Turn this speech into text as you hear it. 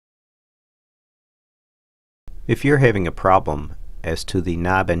If you're having a problem as to the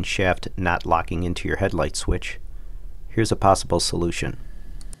knob and shaft not locking into your headlight switch, here's a possible solution.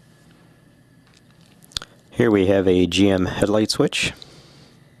 Here we have a GM headlight switch.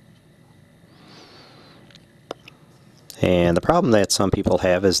 And the problem that some people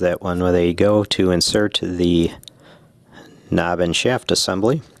have is that when they go to insert the knob and shaft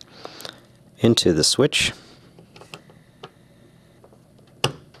assembly into the switch,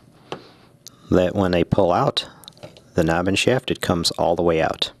 that when they pull out the knob and shaft, it comes all the way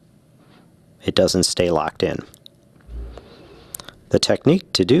out. It doesn't stay locked in. The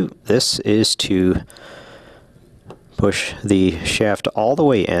technique to do this is to push the shaft all the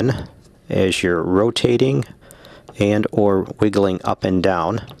way in as you're rotating and or wiggling up and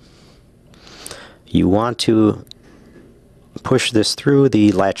down. You want to push this through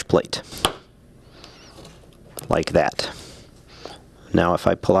the latch plate like that. Now if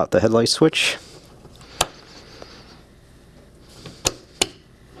I pull out the headlight switch,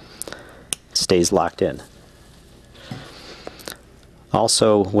 it stays locked in.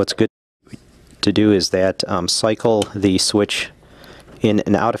 Also, what's good to do is that cycle the switch in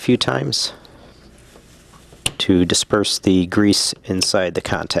and out a few times to disperse the grease inside the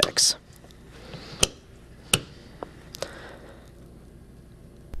contacts.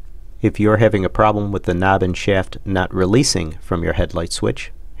 If you're having a problem with the knob and shaft not releasing from your headlight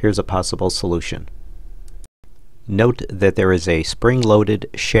switch, here's a possible solution. Note that there is a spring-loaded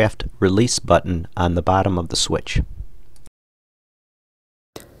shaft release button on the bottom of the switch.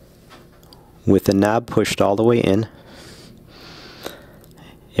 With the knob pushed all the way in,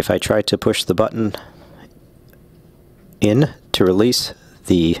 if I try to push the button in to release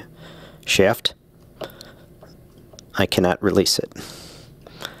the shaft, I cannot release it.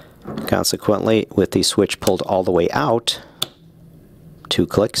 Consequently, with the switch pulled all the way out, 2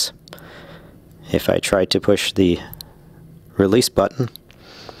 clicks, if I try to push the release button,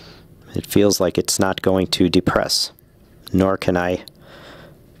 it feels like it's not going to depress, nor can I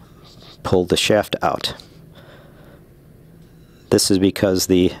pull the shaft out. This is because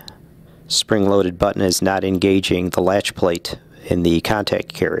the spring-loaded button is not engaging the latch plate in the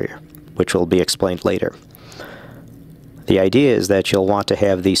contact carrier, which will be explained later. The idea is that you'll want to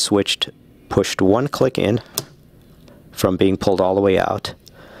have the switch pushed 1 click in from being pulled all the way out.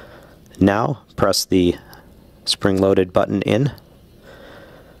 Now press the spring-loaded button in,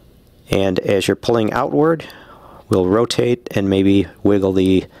 and as you're pulling outward, we'll rotate and maybe wiggle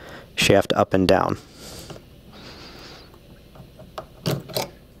the shaft up and down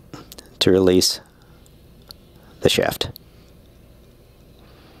to release the shaft.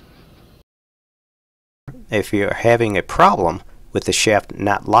 If you're having a problem with the shaft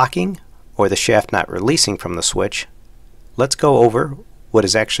not locking or the shaft not releasing from the switch, let's go over what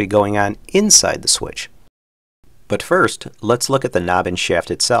is actually going on inside the switch. But first, let's look at the knob and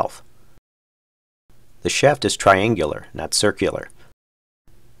shaft itself. The shaft is triangular, not circular.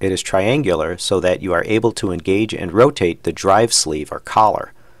 It is triangular so that you are able to engage and rotate the drive sleeve or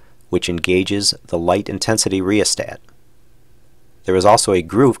collar, which engages the light intensity rheostat. There is also a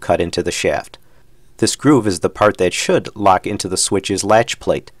groove cut into the shaft. This groove is the part that should lock into the switch's latch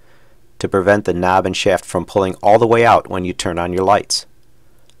plate to prevent the knob and shaft from pulling all the way out when you turn on your lights.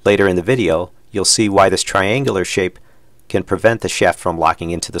 Later in the video, you'll see why this triangular shape can prevent the shaft from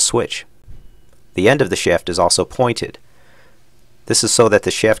locking into the switch. The end of the shaft is also pointed. This is so that the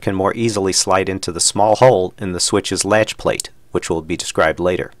shaft can more easily slide into the small hole in the switch's latch plate, which will be described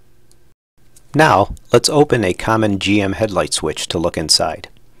later. Now, let's open a common GM headlight switch to look inside.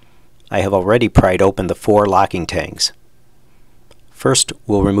 I have already pried open the 4 locking tangs. First,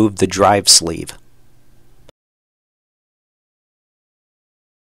 we'll remove the drive sleeve.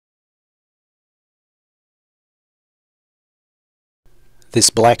 This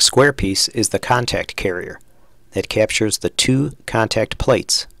black square piece is the contact carrier that captures the 2 contact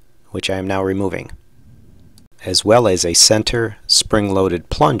plates, which I am now removing, as well as a center spring-loaded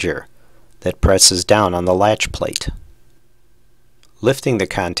plunger that presses down on the latch plate. Lifting the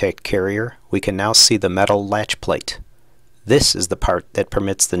contact carrier, we can now see the metal latch plate. This is the part that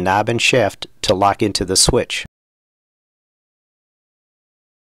permits the knob and shaft to lock into the switch.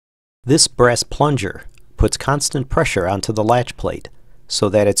 This brass plunger puts constant pressure onto the latch plate so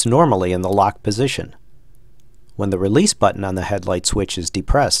that it's normally in the lock position. When the release button on the headlight switch is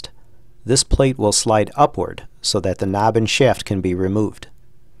depressed, this plate will slide upward so that the knob and shaft can be removed.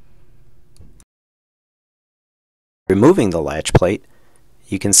 Removing the latch plate,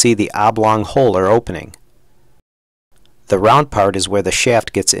 you can see the oblong hole or opening. The round part is where the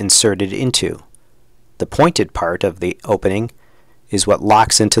shaft gets inserted into. The pointed part of the opening is what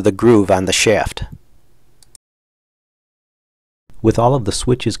locks into the groove on the shaft. With all of the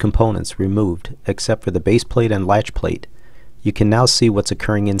switch's components removed except for the base plate and latch plate, you can now see what's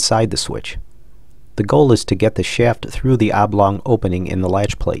occurring inside the switch. The goal is to get the shaft through the oblong opening in the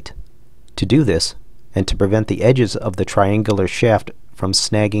latch plate. To do this, and to prevent the edges of the triangular shaft from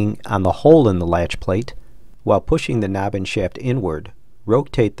snagging on the hole in the latch plate, while pushing the knob and shaft inward,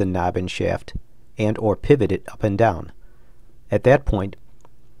 rotate the knob and shaft and/or pivot it up and down. At that point,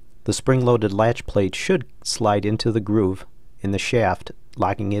 the spring-loaded latch plate should slide into the groove in the shaft,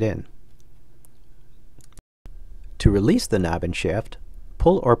 locking it in. To release the knob and shaft,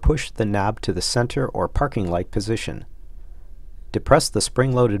 pull or push the knob to the center or parking light position. Depress the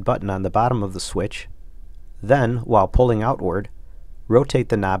spring-loaded button on the bottom of the switch. Then, while pulling outward, rotate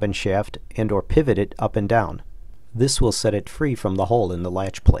the knob and shaft and/or pivot it up and down. This will set it free from the hole in the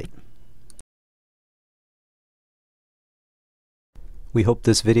latch plate. We hope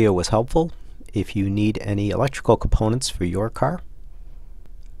this video was helpful. If you need any electrical components for your car,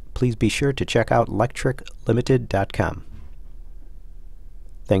 please be sure to check out lectriclimited.com.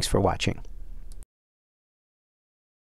 Thanks for watching.